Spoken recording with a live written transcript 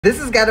This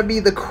has got to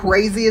be the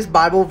craziest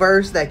Bible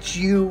verse that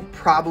you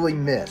probably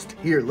missed.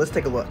 Here, let's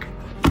take a look.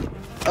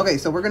 Okay,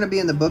 so we're going to be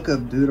in the book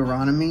of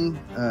Deuteronomy,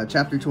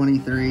 chapter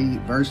 23,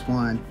 verse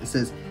 1. It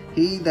says,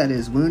 "He that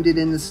is wounded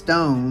in the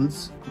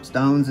stones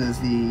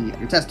is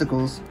your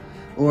testicles,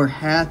 or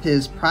hath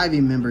his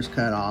privy members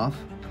cut off,"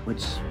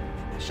 which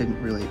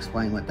shouldn't really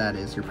explain what that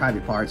is, your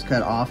private parts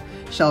cut off,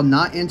 "shall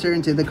not enter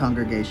into the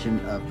congregation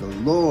of the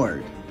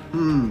Lord."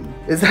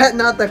 Is that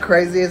not the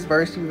craziest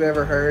verse you've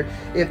ever heard?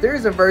 If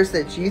there's a verse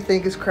that you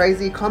think is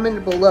crazy,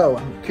 comment below.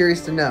 I'm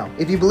curious to know.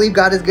 If you believe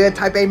God is good,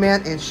 type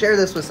amen and share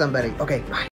this with somebody. Okay, bye.